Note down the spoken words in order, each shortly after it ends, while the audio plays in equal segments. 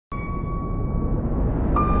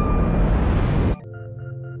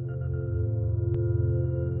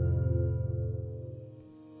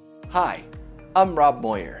Hi, I'm Rob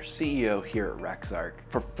Moyer, CEO here at Rexarc.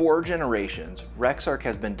 For 4 generations, Rexarc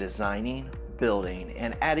has been designing, building,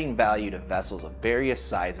 and adding value to vessels of various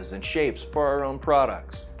sizes and shapes for our own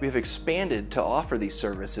products. We have expanded to offer these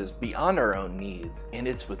services beyond our own needs, and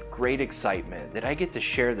it's with great excitement that I get to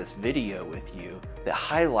share this video with you that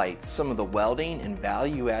highlights some of the welding and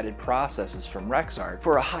value-added processes from Rexarc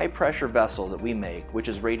for a high-pressure vessel that we make, which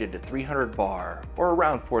is rated to 300 bar or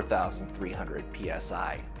around 4,300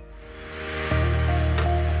 psi.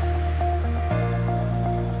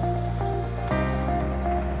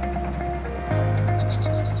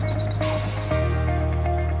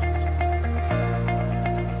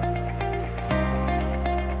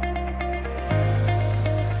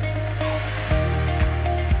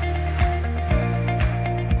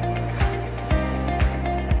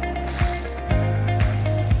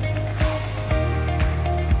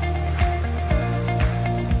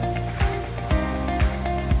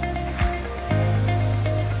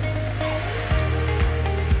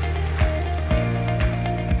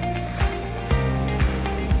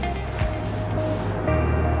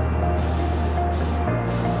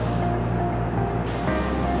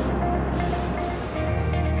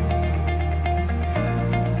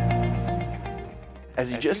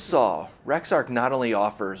 As you just saw, Rexarc not only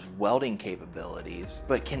offers welding capabilities,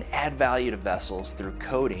 but can add value to vessels through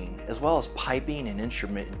coating, as well as piping and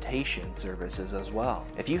instrumentation services as well.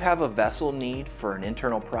 If you have a vessel need for an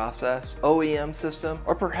internal process, OEM system,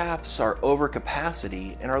 or perhaps are over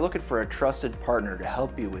capacity and are looking for a trusted partner to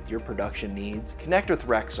help you with your production needs, connect with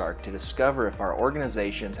Rexarc to discover if our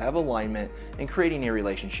organizations have alignment in creating a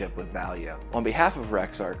relationship with value. On behalf of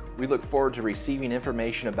Rexarc, we look forward to receiving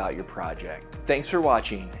information about your project. Thanks for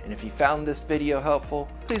watching, and if you found this video helpful,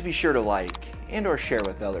 please be sure to like and/or share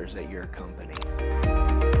with others at your company.